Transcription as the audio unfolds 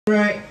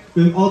Right,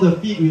 with all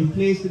the feet we've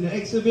placed in the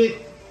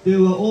exhibit, they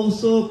will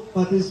also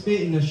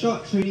participate in a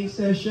short training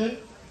session.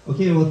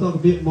 Okay, we'll talk a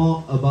bit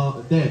more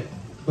about that.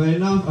 But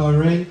enough our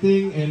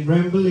ranting and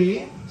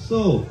rambling.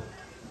 So,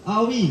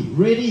 are we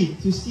ready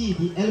to see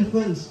the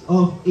elephants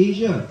of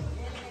Asia?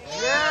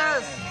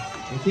 Yes!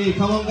 Okay,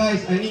 come on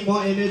guys, I need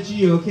more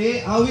energy,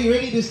 okay? Are we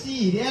ready to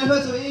see the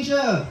elephants of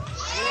Asia?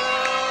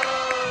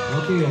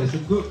 Yeah! Okay, it's a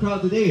good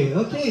crowd today.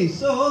 Okay,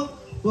 so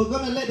we're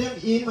gonna let them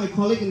in. My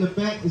colleague in the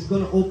back is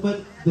gonna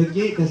open the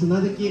gate. There's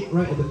another gate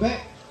right at the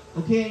back.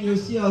 Okay, and you'll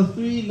see our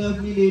three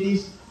lovely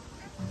ladies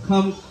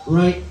come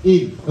right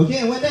in. Okay,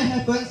 and when that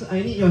happens,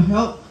 I need your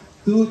help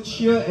to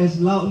cheer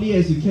as loudly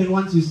as you can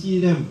once you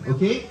see them.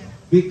 Okay,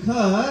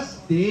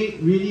 because they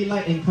really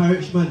like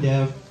encouragement.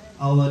 They're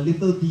our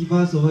little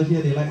divas over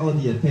here. They like all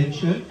the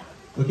attention.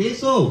 Okay,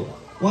 so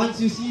once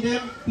you see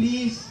them,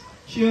 please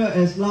cheer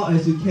as loud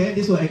as you can.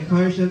 This will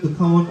encourage them to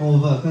come on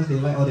over because they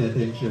like all the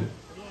attention.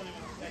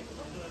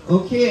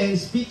 Okay, and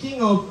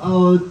speaking of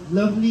our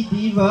lovely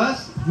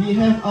divas, we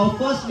have our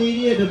first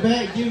lady at the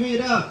back. Give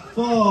it up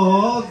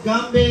for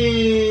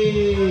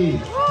Gambe!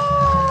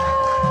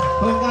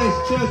 Come on guys,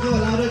 cheer, do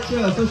a louder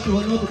cheer so she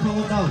will know to come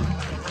on down.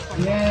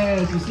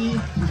 Yes, you see,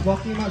 she's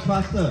walking much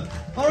faster.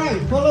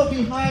 Alright, followed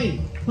behind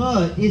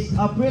her is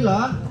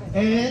Aprila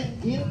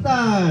and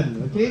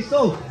Intan. Okay,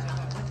 so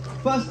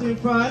first in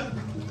front,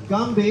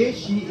 Gambe,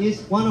 she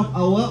is one of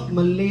our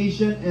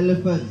Malaysian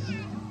elephants.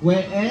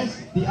 Whereas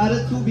the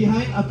other two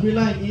behind,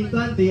 Aprila and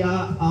Intan, they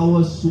are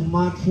our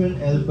Sumatran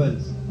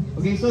elephants.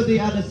 Okay, so they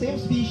are the same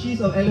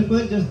species of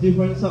elephant, just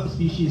different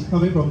subspecies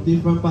coming from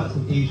different parts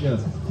of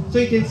Asia. So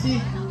you can see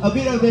a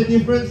bit of their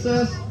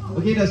differences.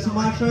 Okay, the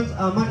Sumatrans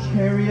are much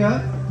hairier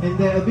and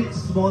they're a bit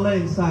smaller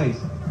in size.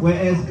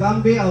 Whereas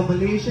Gambe, our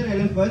Malaysian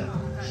elephant,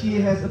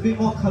 she has a bit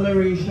more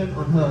coloration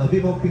on her, a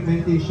bit more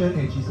pigmentation,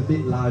 and she's a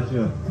bit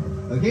larger.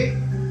 Okay?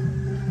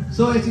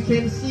 So as you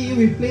can see,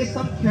 we've placed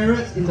some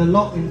carrots in the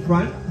log in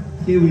front.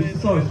 Okay, we've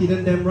sort of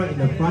hidden them right in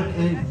the front,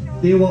 and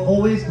they will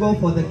always go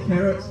for the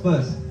carrots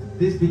first.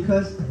 This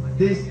because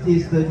this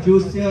is the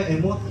juicier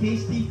and more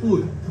tasty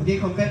food. Okay,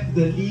 compared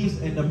to the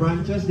leaves and the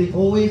branches, they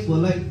always will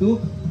like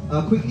to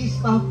quickly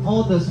stuff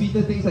all the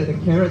sweeter things like the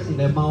carrots in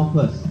their mouth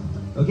first.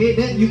 Okay,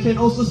 then you can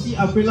also see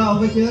Aprila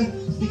over here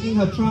sticking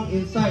her trunk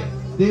inside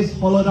this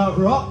hollowed out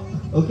rock.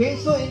 Okay,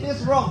 so in this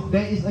rock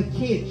there is a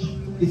cage.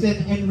 It's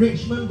an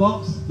enrichment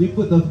box. We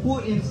put the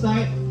food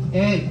inside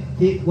and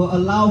it will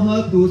allow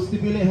her to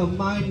stimulate her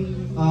mind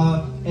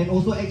and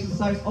also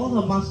exercise all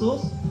her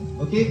muscles,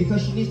 okay,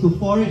 because she needs to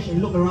forage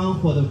and look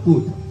around for the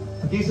food.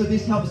 Okay, so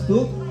this helps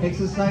to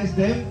exercise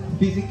them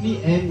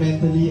physically and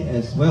mentally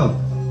as well.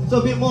 So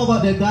a bit more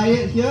about their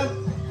diet here.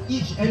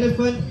 Each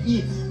elephant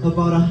eats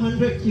about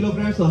 100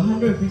 kilograms or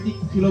 150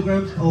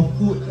 kilograms of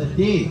food a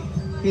day.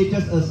 Okay,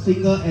 just a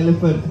single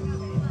elephant.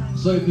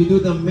 So if you do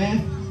the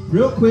math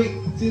real quick,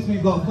 since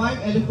we've got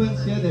 5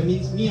 elephants here, that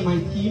means me and my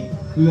team,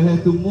 we will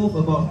have to move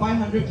about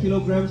 500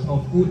 kilograms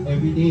of food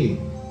every day.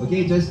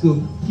 Okay, just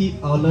to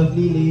keep our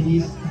lovely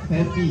ladies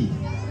happy.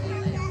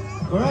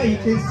 Alright, you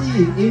can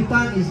see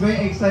Intan is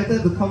very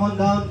excited to come on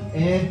down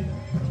and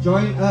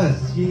join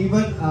us. She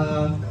even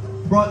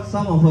brought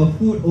some of her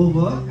food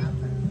over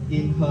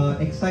in her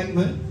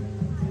excitement.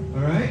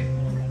 Alright.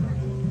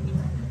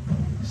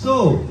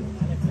 So,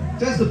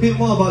 just a bit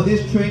more about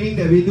this training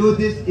that we do.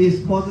 This is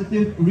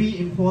positive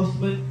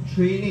reinforcement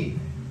training.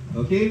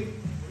 Okay?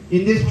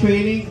 In this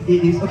training,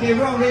 it is... Okay,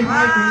 everyone wave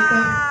hi to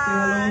Intan. Say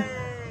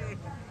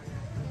hello.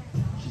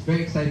 She's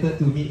very excited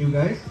to meet you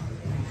guys.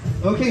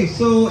 Okay,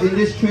 so in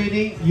this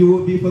training, you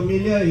will be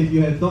familiar if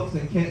you have dogs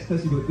and cats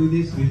because you would do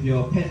this with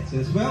your pets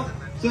as well.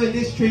 So in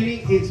this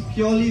training, it's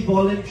purely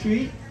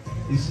voluntary.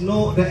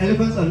 The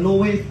elephants are no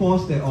way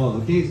forced at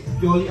all, okay? It's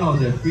purely out of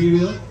their free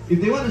will.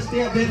 If they want to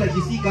stay up there like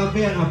you see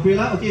Gambe and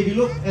Aprila, okay, if you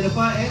look at the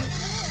far end,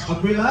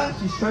 Aprila,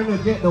 she's trying to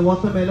get the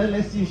watermelon.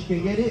 Let's see if she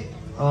can get it.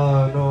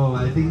 No,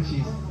 I think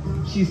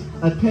she's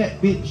a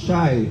tad bit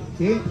shy,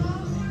 okay?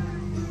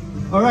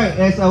 Alright,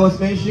 as I was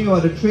mentioning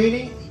about the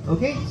training,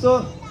 okay,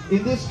 so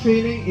in this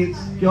training, it's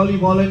purely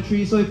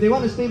voluntary. So if they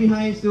want to stay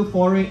behind, still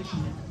forage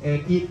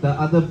and eat the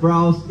other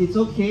browse, it's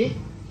okay.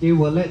 Okay,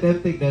 we'll let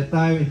them take their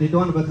time. If they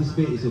don't want to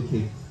participate, it's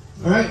okay.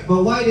 Alright,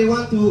 but why they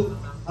want to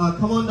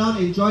come on down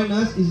and join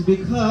us is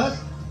because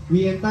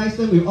we entice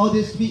them with all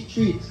these sweet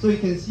treats. So you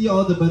can see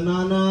all the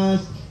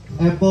bananas,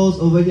 apples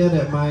over here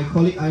that my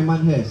colleague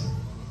Aiman has.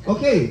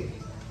 Okay,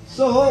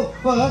 so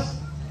first,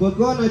 we're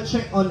gonna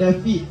check on their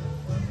feet.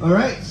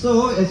 Alright,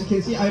 so as you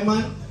can see,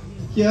 Aiman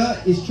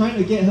here is trying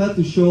to get her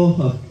to show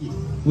her feet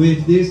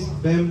with this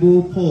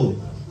bamboo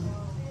pole.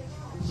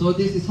 So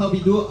this is how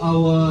we do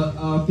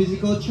our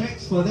physical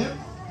checks for them.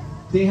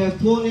 They have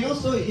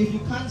toenails, so if you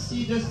can't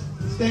see, just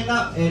stand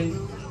up and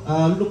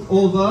look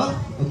over.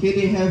 Okay,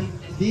 they have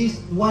these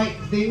white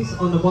things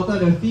on the bottom of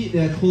their feet.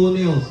 They are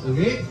toenails,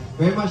 okay?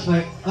 Very much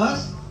like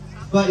us.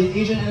 But in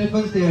Asian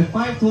elephants, they have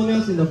 5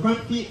 toenails in the front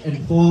feet and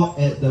 4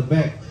 at the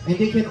back. And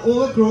they can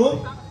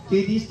overgrow.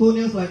 Okay, these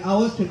toenails like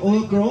ours can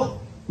overgrow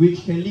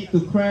which can lead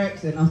to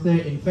cracks and after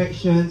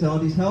infections and all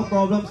these health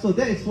problems. So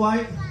that is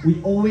why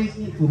we always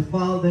need to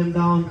file them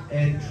down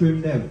and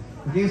trim them.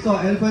 Okay, so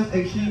elephants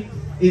actually,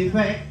 in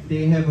fact,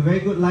 they have a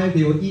very good life.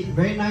 They will eat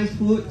very nice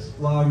foods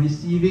while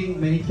receiving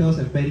manicures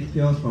and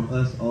pedicures from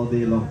us all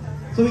day long.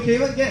 So we can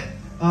even get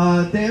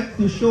them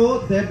to show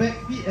their back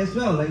feet as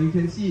well. Like you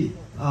can see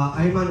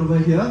Aiman over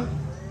here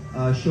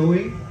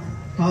showing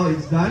how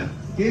it's done.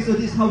 Okay, so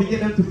this is how we get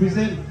them to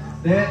present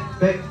their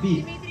back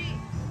feet.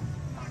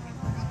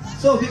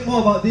 So a bit more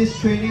about this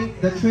training.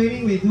 The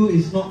training we do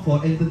is not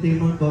for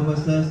entertainment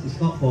purposes, it's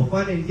not for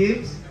fun and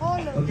games.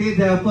 Okay,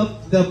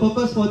 the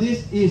purpose for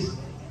this is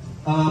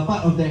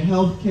part of their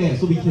health care.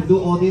 So we can do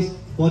all these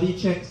body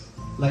checks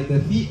like the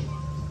feet.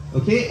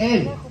 Okay,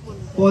 and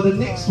for the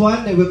next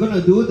one that we're going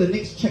to do, the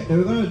next check that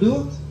we're going to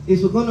do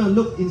is we're going to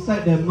look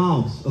inside their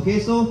mouths. Okay,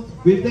 so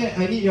with that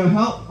I need your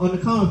help. On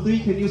the count of 3,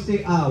 can you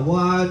say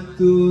 1,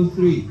 2,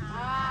 3?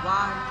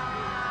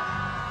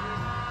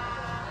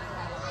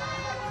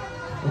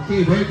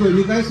 Okay, very good.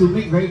 You guys will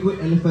make very good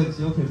elephants.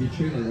 You all can be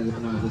trained as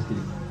elephants. No, I'm just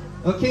kidding.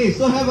 Okay,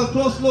 so have a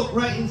close look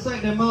right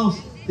inside their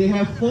mouths. They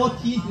have 4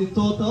 teeth in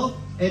total,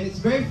 and it's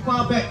very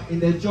far back in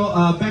their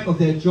jaw, back of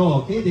their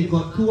jaw. Okay, they've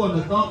got 2 on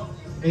the top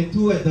and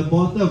 2 at the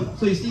bottom.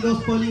 So you see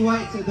those pearly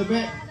whites at the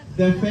back?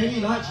 They're fairly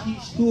large.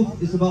 Each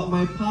tooth is about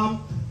my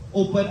palm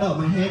opened out,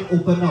 my hand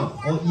opened out,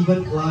 or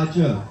even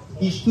larger.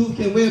 Each tooth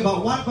can weigh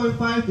about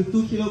 1.5 to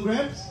 2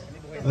 kilograms.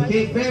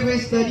 Okay, very, very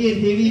steady and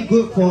heavy,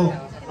 good for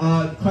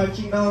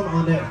crunching down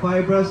on that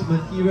fibrous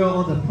material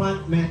or the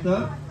plant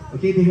matter.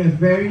 Okay, they have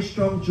very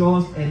strong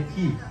jaws and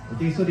teeth.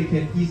 Okay, so they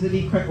can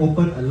easily crack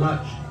open a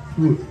large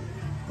fruit.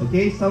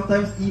 Okay,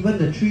 sometimes even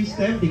the tree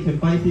stem, they can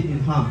bite it in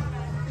half.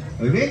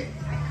 Okay?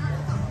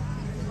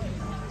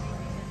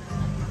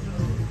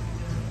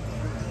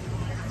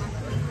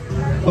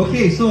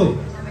 Okay, so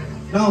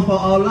now for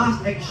our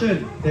last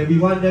action that we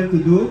want them to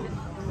do.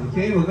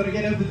 Okay, we're gonna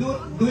get them to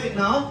do it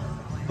now.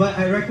 But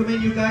I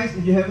recommend you guys,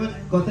 if you haven't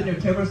gotten your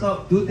cameras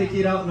out, do take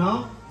it out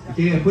now.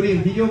 Okay, and put it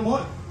in video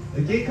mode.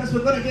 Okay, because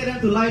we're gonna get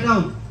them to lie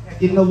down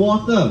in the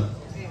water.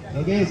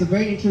 Okay, it's a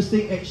very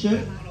interesting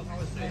action.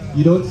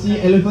 You don't see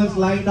elephants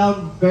lying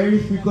down very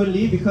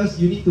frequently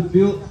because you need to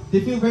they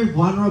feel very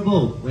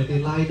vulnerable when they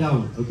lie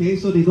down. Okay,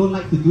 so they don't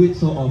like to do it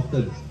so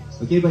often.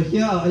 Okay, but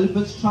here our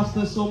elephants trust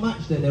us so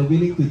much that they're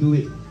willing to do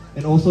it.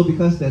 And also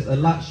because there's a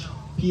large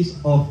piece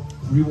of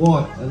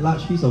reward, a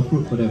large piece of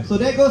fruit for them. So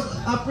there goes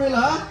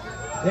Aprila.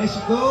 There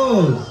she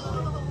goes.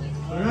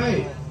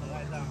 Alright.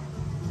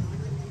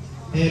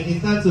 And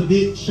Intan's a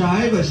bit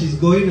shy, but she's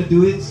going to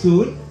do it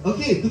soon.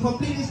 Okay, to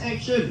complete this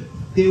action,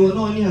 they will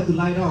not only have to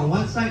lie down on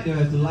one side, they will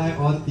have to lie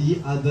on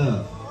the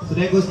other. So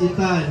there goes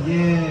Intan.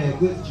 Yeah,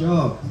 good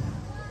job.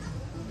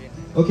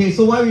 Okay,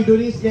 so why we do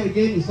this yet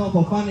again, it's not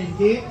for fun and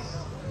games.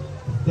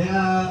 There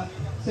are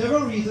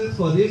several reasons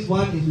for this.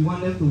 One is we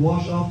want them to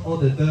wash off all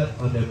the dirt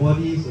on their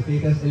bodies. Okay,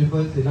 because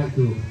elephants, they like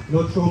to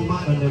throw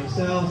mud on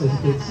themselves, as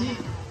you can see.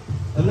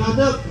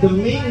 The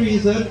main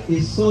reason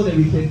is so that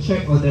we can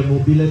check on their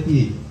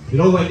mobility. You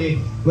know,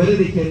 whether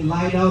they can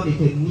lie down, they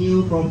can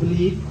kneel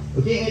properly.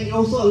 Okay, and it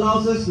also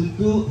allows us to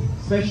do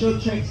special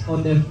checks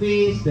on their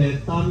face, their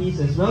tummies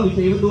as well. We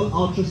can even do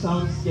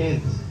ultrasound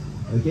scans.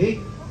 Okay,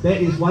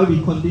 that is why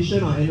we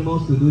condition our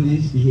animals to do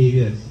these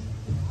behaviors.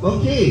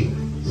 Okay,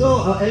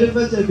 so our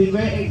elephants have been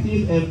very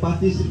active and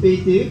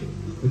participative.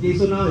 Okay,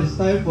 so now it's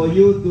time for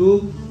you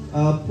to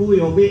pull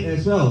your weight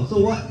as well. So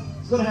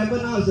what's going to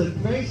happen now is a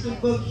very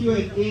simple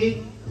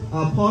Q&A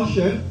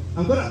portion.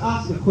 I'm going to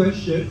ask a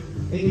question,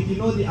 and if you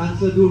know the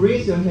answer, do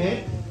raise your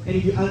hand, and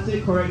if you answer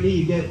it correctly,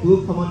 you get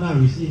to come on down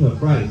and receive a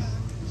prize.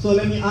 So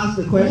let me ask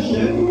the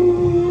question.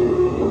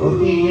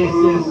 Okay, yes.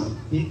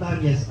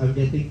 Intan, yes, I'm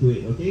getting to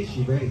it. Okay,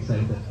 she's very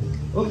excited.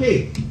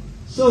 Okay,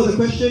 so the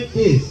question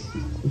is,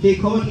 okay,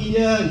 common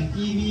media, in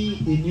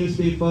TV, in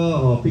newspaper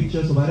or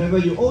pictures or whatever,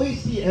 you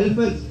always see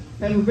elephants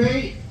have a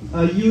very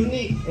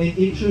unique and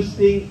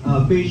interesting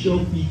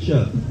facial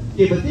feature.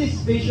 Okay, but this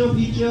facial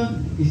feature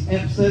is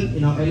absent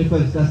in our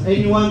elephants. Does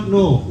anyone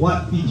know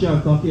what feature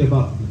I'm talking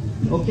about?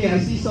 Okay, I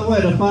see somewhere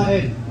at the far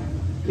end.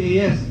 Okay,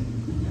 yes.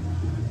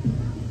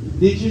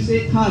 Did you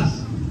say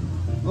tusk?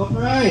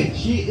 Alright,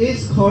 she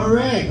is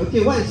correct.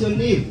 Okay, what is your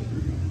name?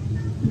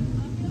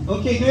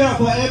 Okay, give it up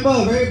for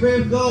Amber, very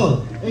brave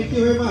girl. Thank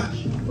you very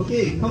much.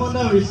 Okay, come on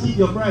down, receive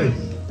your prize.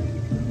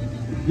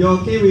 You're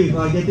okay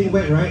with getting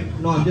wet, right?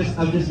 No, I'm just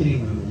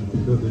kidding.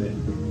 Don't do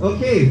that.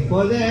 Okay,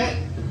 for that,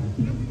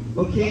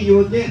 okay, you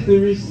will get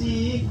to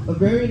receive a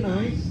very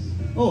nice.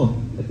 Oh,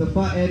 at the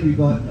far end we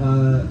got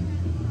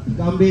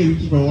Gambe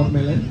reaching for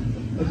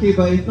watermelon. Okay,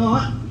 but if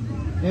not,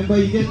 Amber,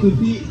 you get to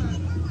feed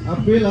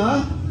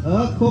Aprila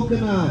a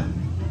coconut.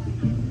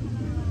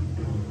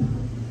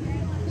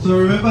 So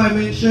remember I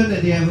mentioned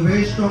that they have a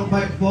very strong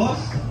bite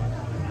force.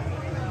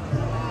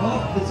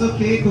 Oh, it's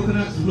okay,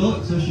 coconuts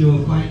float, so she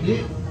will find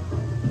it.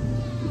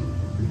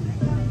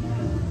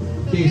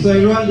 Okay, so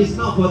everyone listen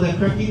out for the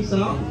cracking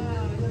sound.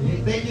 Okay,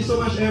 thank you so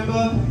much,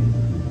 Amber.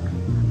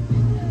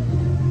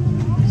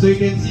 So you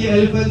can see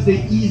elephants,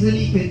 they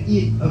easily can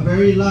eat a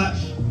very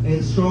large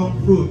and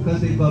strong fruit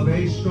because they've got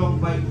very strong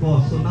bite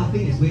force, so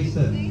nothing is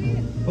wasted.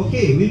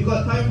 Okay, we've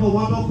got time for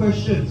one more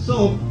question.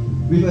 So,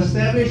 we've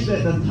established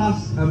that the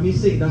tusks are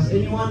missing. Does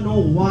anyone know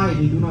why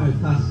they do not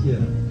have tusks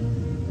here?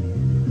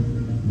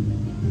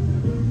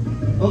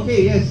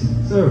 Okay, yes,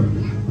 sir.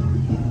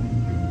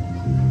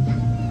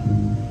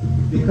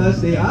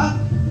 Because they are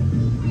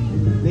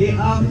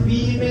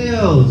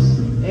females.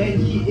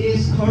 And he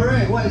is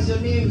correct. What is your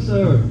name,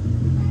 sir?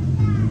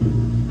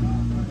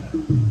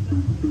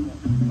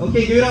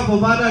 Okay, give it up for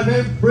Vada.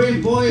 Very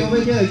brave boy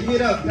over here. Give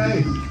it up,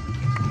 guys.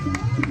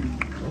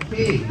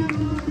 Okay.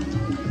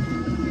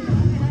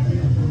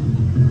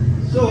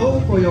 So,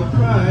 for your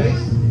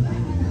prize,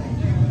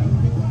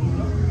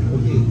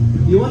 okay,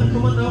 you want to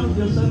come on down with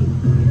your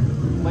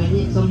son? Might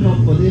need some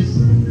help for this.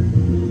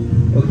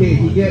 Okay,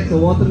 he gets a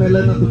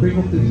watermelon not to bring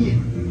home to eat,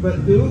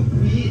 but to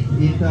feed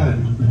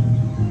Ethan.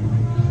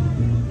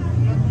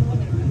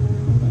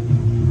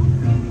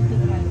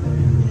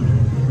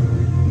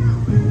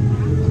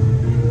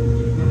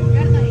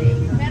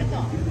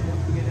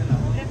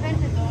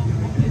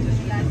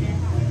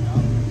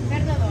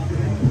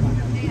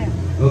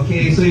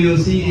 Okay, so you'll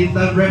see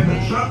Ethan wrap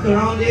the truck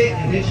around it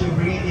and then she'll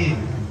bring it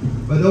in.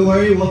 But don't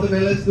worry,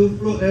 watermelons do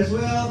float as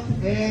well,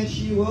 and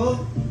she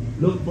will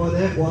look for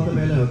that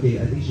watermelon. Okay,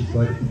 I think she's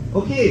got it.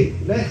 Okay,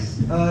 let's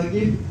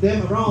give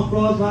them a round of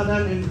applause,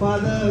 Vadan and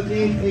Father.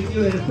 Okay, thank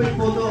you, and a quick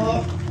photo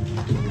op.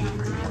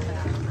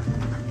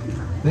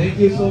 Thank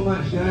you so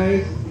much,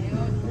 guys.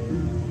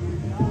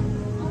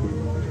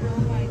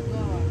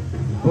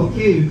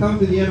 Okay, we come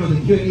to the end of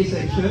the Q&A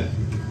section.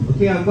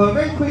 Okay, I've got a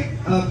very quick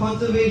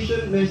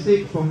conservation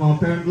message from our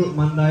parent group,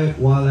 Mandai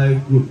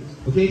Wildlife Group.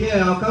 Okay, here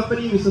at our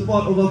company, we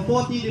support over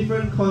 40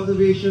 different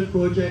conservation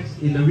projects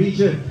in the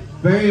region.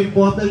 Very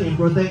important in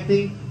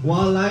protecting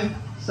wildlife,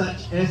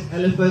 such as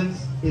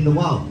elephants in the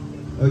wild.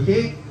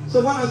 Okay,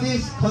 so one of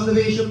these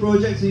conservation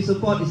projects we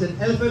support is an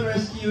elephant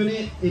rescue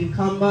unit in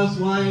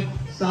Kambaswai,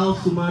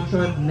 South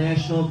Sumatra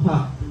National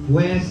Park,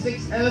 where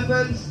 6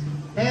 elephants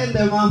and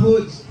their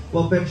mahouts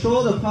will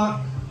patrol the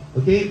park,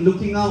 okay,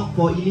 looking out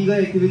for illegal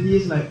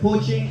activities like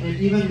poaching and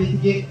even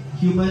mitigate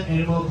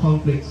human-animal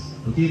conflicts.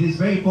 Okay, this is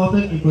very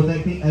important in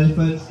protecting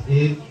elephants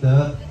in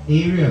the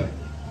area.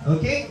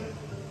 Okay,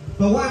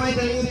 but why am I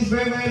telling you this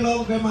very, very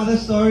long grandmother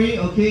story?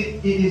 Okay,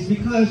 it is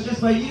because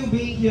just by you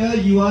being here,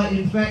 you are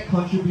in fact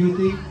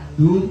contributing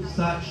to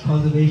such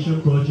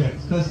conservation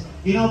projects. Because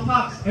in our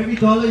parks, every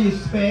dollar you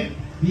spend,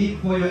 be it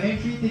for your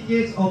entry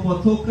tickets or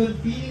for token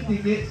feeding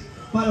tickets,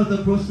 part of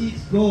the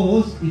proceeds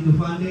goes into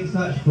funding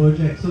such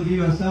projects. So give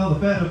yourself a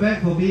pat on the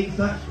back for being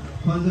such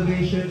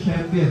conservation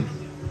champions.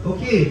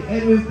 Okay,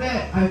 and with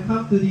that, I've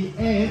come to the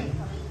end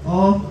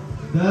of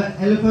the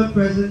elephant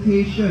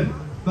presentation.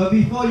 But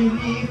before you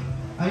leave,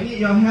 I need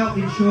your help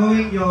in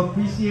showing your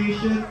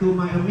appreciation to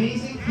my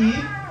amazing team.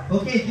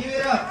 Okay, give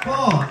it up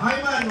for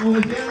Aiman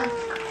over here,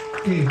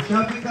 okay,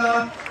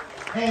 Shafika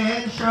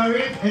and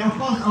Sharif, and of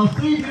course our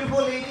 3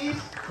 beautiful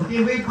ladies.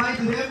 Okay, wave bye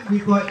to them.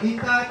 We've got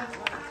Intan,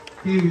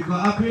 okay, we've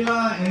got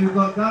Aprila, and we've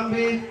got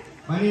Gambe.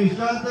 My name is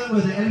Jonathan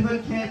with the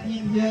Elephant Care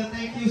team here.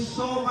 Thank you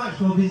so much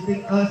for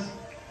visiting us.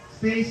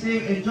 Stay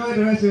safe, enjoy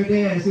the rest of your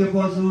day at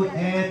Singapore Zoo,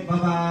 and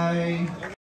bye-bye.